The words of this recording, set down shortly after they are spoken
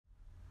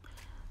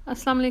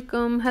Assalamu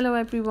alaikum. Hello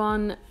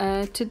everyone.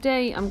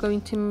 Today I'm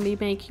going to be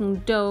making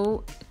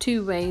dough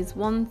two ways,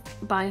 one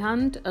by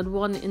hand and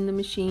one in the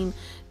machine,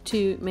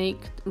 to make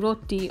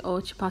roti or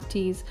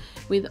chapattis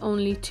with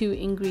only two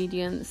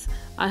ingredients.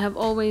 I have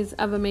always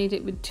ever made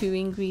it with two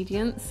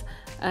ingredients,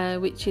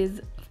 which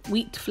is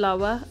wheat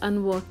flour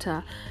and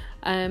water.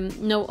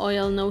 No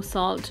oil, no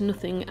salt,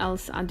 nothing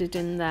else added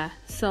in there.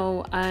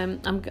 So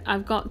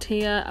I've got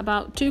here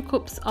about 2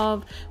 cups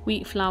of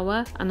wheat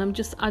flour, and I'm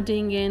just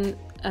adding in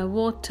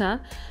water,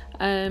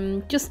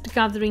 just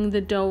gathering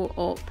the dough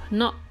up,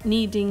 not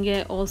kneading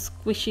it or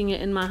squishing it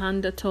in my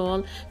hand at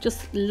all,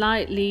 just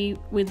lightly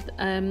with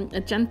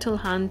a gentle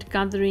hand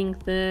gathering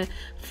the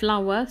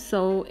flour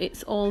so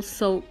it's all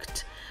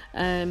soaked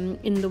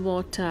in the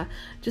water,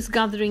 just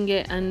gathering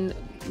it and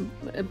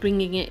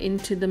bringing it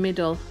into the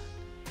middle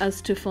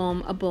as to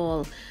form a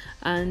ball.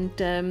 And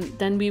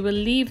then we will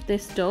leave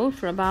this dough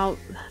for about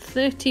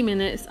 30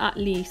 minutes at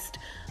least,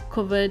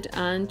 covered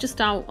and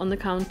just out on the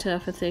counter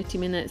for 30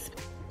 minutes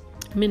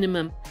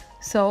minimum.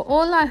 So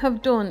all I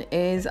have done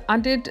is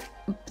added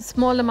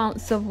small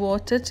amounts of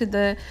water to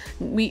the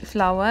wheat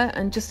flour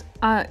and just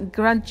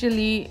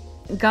gradually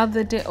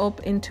gathered it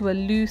up into a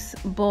loose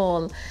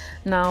ball.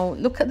 Now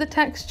look at the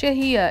texture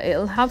here,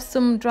 it'll have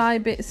some dry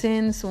bits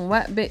in, some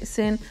wet bits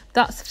in.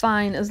 That's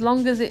fine, as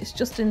long as it's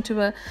just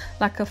into a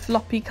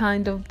floppy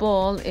kind of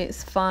ball,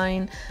 it's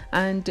fine.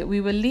 And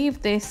we will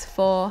leave this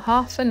for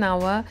half an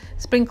hour,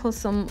 sprinkle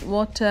some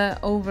water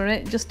over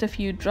it, just a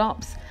few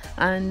drops,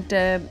 and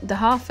the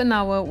half an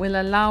hour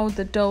will allow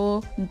the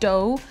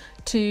dough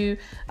to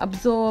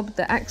absorb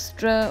the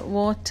extra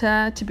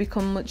water, to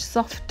become much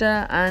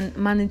softer and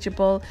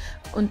manageable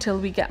until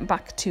we get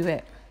back to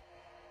it.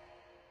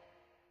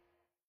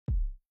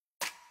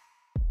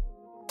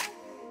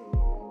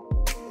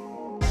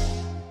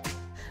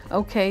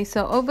 Okay,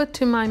 so over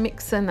to my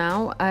mixer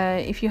now.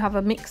 If you have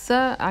a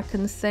mixer, I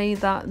can say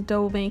that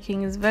dough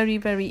making is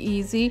very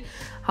easy.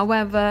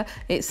 However,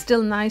 it's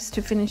still nice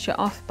to finish it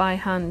off by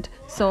hand.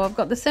 So I've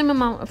got the same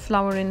amount of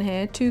flour in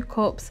here, 2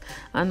 cups,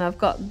 and I've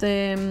got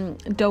the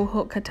dough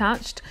hook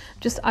attached.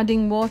 Just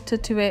adding water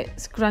to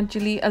it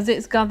gradually. As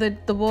it's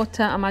gathered the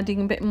water, I'm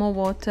adding a bit more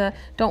water.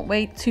 Don't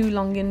wait too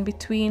long in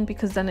between,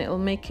 because then it'll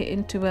make it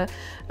into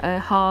a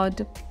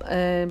hard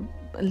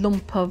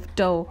lump of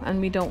dough, and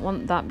we don't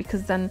want that,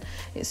 because then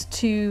it's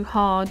too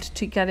hard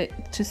to get it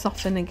to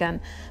soften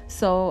again.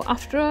 So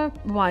after a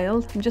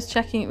while, I'm just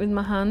checking it with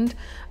my hand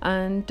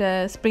and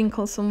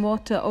sprinkle some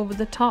water over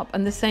the top,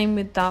 and the same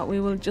with that. We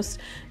will just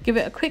give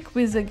it a quick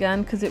whiz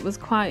again, because it was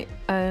quite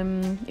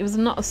it was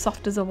not as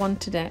soft as I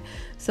wanted it.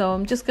 So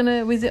I'm just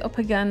gonna whiz it up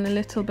again a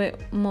little bit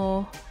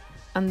more,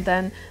 and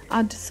then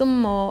add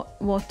some more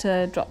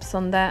water drops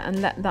on there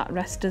and let that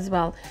rest as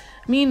well.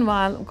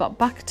 Meanwhile, I've got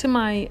back to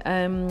my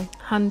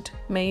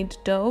handmade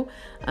dough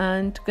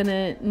and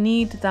gonna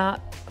knead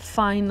that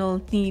final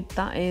knead.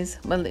 That is,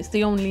 well, it's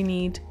the only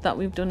knead that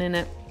we've done in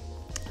it.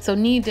 So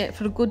knead it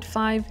for a good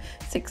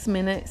 5-6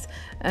 minutes,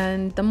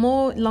 and the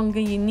more longer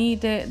you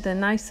knead it, the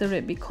nicer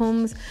it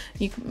becomes.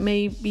 You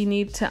maybe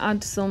need to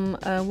add some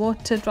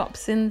water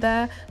drops in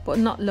there, but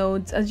not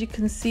loads. As you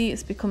can see,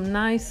 it's become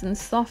nice and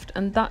soft,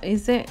 and that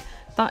is it.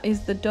 That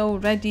is the dough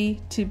ready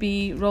to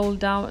be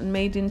rolled out and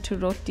made into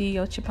roti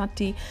or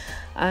chapati.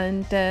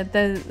 And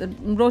the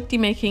roti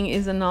making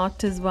is an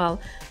art as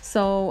well.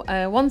 So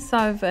once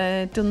I've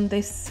done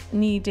this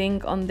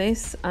kneading on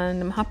this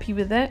and I'm happy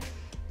with it,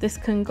 this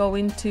can go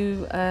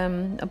into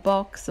a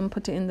box and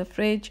put it in the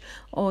fridge,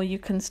 or you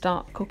can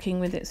start cooking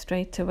with it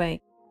straight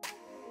away.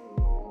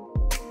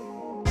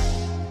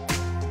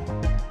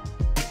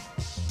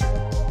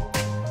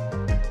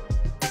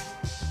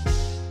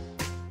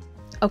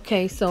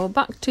 Okay, so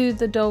back to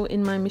the dough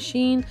in my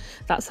machine.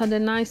 That's had a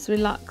nice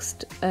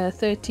relaxed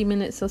 30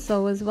 minutes or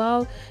so as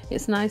well.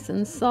 It's nice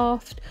and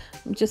soft.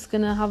 I'm just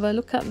gonna have a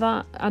look at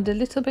that, add a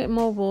little bit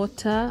more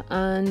water,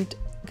 and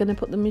gonna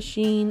put the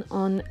machine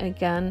on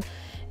again.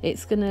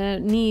 It's gonna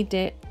knead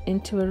it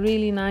into a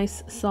really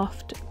nice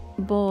soft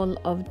ball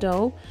of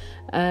dough.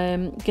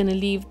 Gonna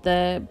leave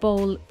the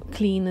bowl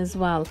clean as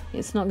well.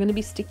 It's not going to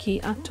be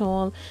sticky at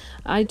all.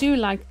 I do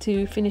like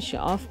to finish it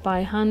off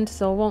by hand,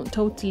 so I won't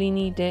totally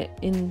knead it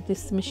in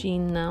this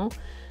machine now.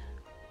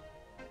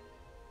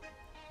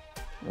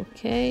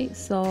 Okay,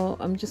 so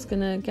I'm just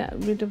gonna get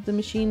rid of the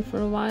machine for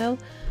a while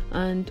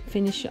and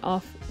finish it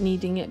off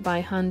kneading it by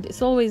hand.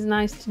 It's always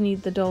nice to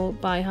knead the dough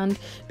by hand,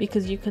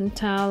 because you can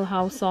tell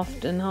how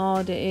soft and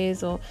hard it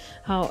is, or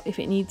how, if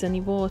it needs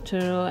any water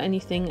or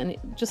anything, and it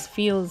just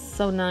feels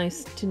so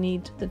nice to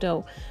knead the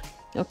dough.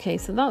 Okay,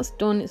 so that's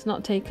done. It's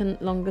not taken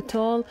long at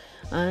all,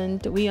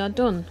 and we are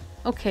done.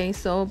 Okay,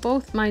 so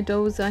both my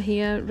doughs are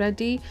here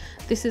ready.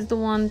 This is the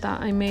one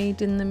that I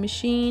made in the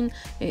machine.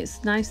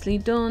 It's nicely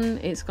done.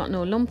 It's got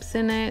no lumps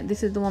in it.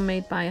 This is the one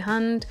made by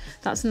hand.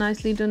 That's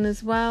nicely done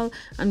as well,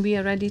 and we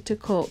are ready to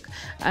cook.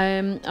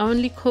 I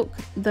only cook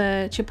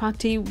the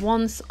chapati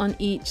once on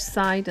each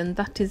side, and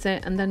that is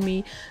it, and then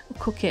we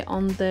cook it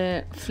on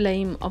the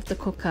flame of the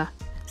cooker.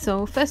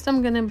 So first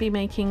I'm going to be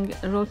making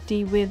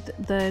roti with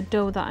the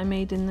dough that I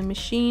made in the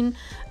machine.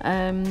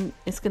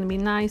 It's going to be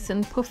nice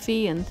and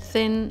puffy and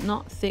thin,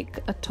 not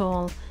thick at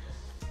all.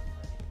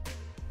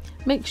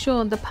 Make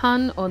sure the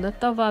pan or the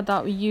tawa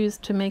that we use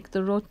to make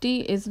the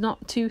roti is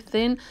not too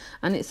thin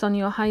and it's on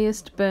your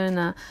highest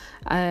burner.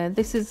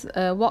 This is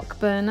a wok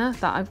burner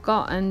that I've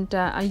got, and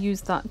I use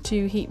that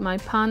to heat my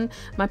pan.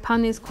 My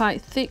pan is quite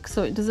thick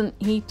so it doesn't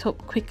heat up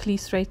quickly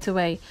straight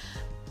away.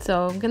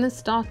 So I'm going to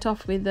start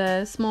off with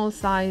a small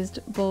sized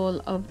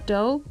bowl of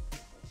dough.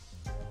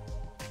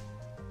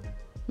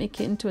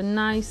 Make it into a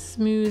nice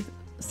smooth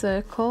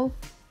circle.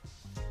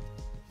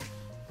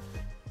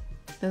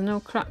 There's no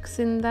cracks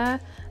in there,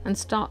 and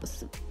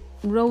start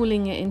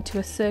rolling it into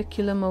a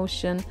circular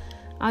motion,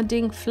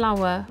 adding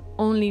flour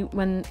only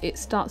when it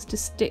starts to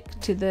stick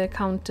to the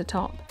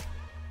countertop.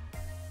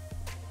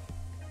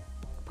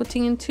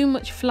 Putting in too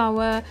much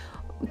flour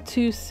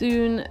too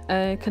soon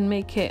can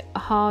make it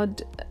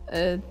hard,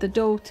 the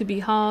dough to be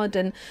hard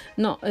and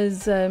not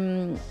as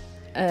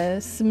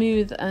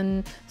smooth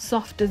and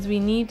soft as we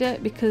need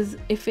it, because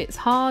if it's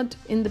hard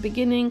in the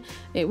beginning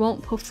it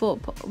won't puff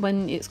up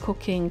when it's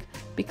cooking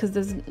because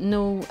there's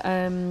no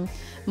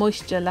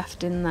moisture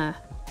left in there.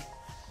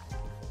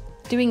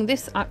 Doing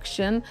this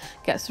action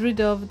gets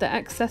rid of the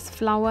excess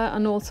flour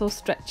and also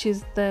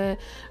stretches the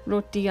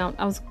roti out.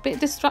 I was a bit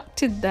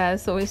distracted there,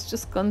 so it's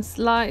just gone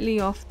slightly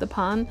off the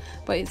pan,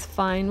 but it's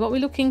fine. What we're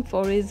looking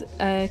for is,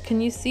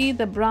 can you see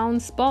the brown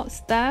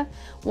spots there?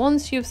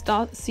 Once you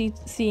start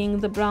seeing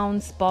the brown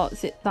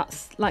spots,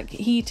 that's like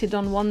heated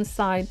on one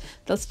side.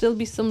 There'll still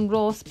be some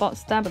raw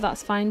spots there, but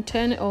that's fine.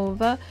 Turn it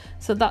over.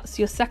 So that's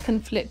your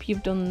second flip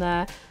you've done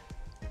there.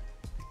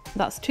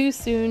 That's too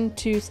soon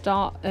to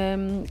start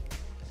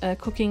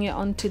cooking it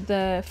onto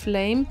the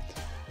flame.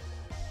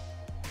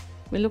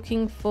 We're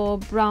looking for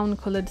brown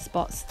coloured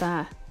spots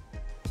there.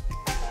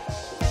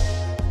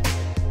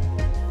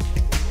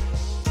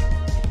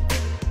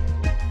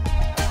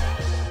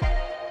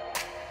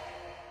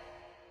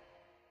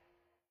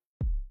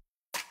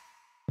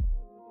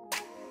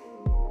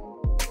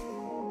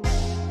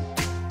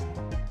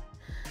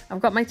 I've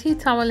got my tea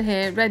towel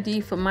here ready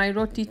for my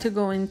roti to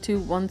go into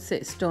once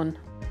it's done.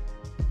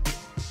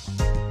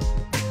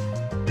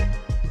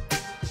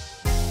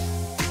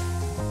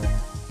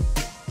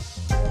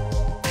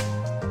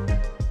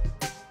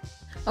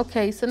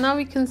 Okay, so now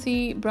we can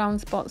see brown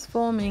spots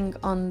forming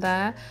on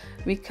there.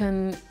 We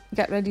can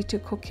get ready to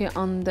cook it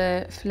on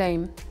the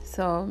flame.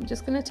 So I'm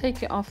just going to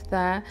take it off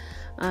there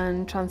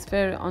and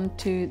transfer it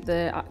onto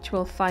the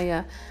actual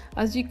fire.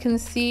 As you can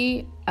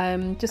see,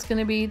 I'm just going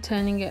to be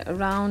turning it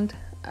around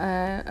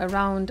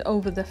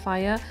over the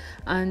fire,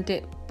 and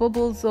it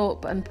bubbles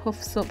up and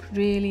puffs up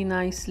really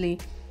nicely.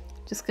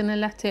 Just going to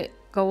let it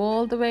go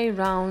all the way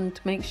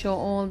around, make sure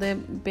all the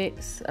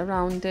bits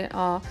around it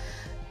are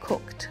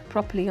cooked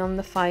properly on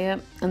the fire,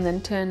 and then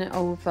turn it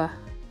over.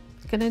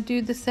 Gonna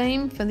do the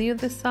same for the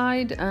other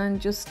side and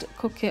just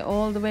cook it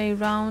all the way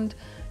around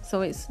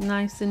so it's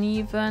nice and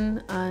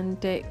even,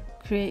 and it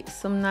creates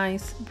some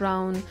nice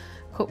brown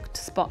cooked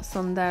spots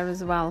on there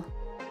as well.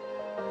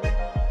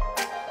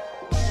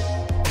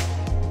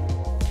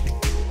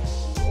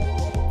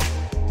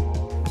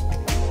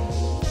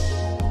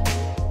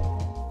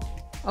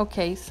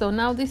 Okay, so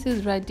now this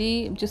is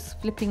ready. I'm just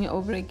flipping it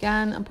over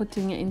again and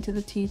putting it into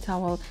the tea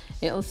towel.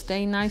 It'll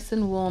stay nice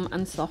and warm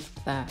and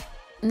soft there.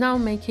 Now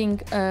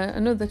making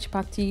another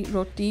chapati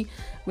roti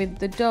with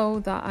the dough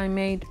that I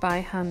made by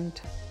hand.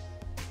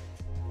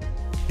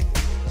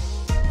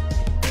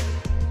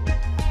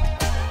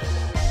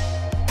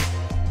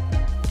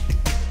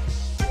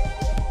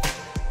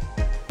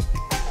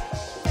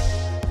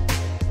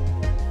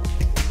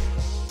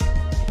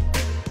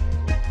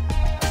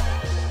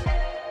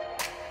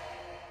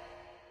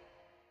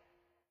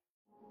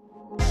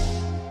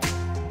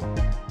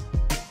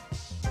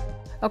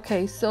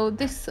 Okay, so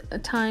this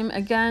time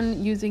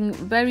again using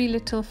very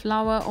little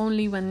flour,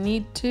 only when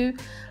need to,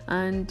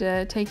 and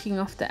taking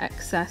off the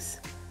excess.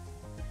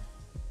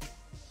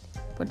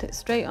 Put it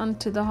straight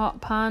onto the hot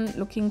pan,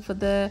 looking for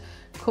the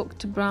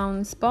cooked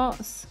brown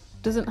spots.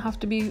 Doesn't have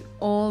to be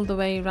all the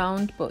way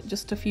around, but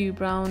just a few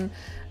brown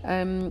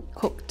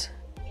cooked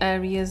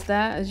areas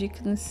there, as you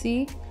can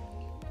see,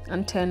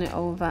 and turn it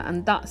over,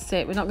 and that's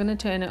it. We're not going to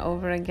turn it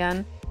over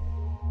again.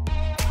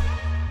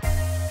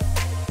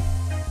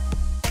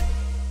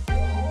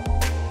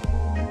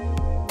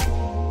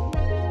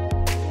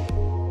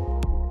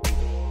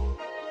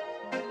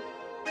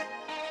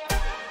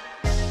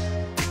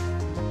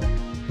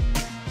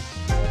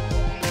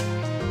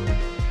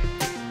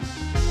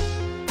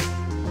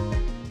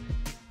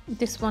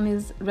 This one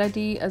is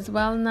ready as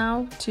well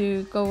now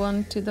to go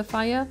onto the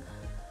fire,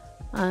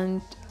 and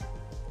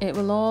it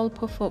will all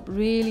puff up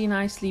really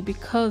nicely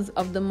because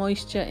of the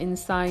moisture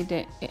inside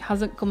it. It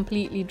hasn't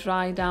completely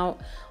dried out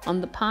on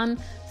the pan,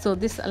 so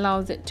this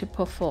allows it to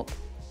puff up.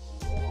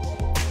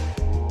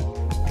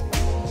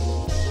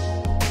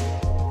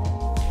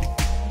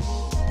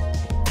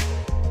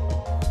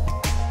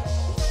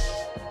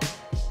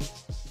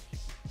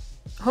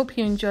 Hope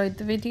you enjoyed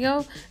the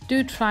video.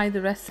 Do try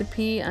the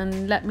recipe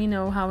and let me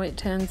know how it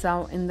turns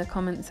out in the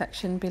comment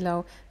section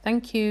below.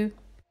 Thank you.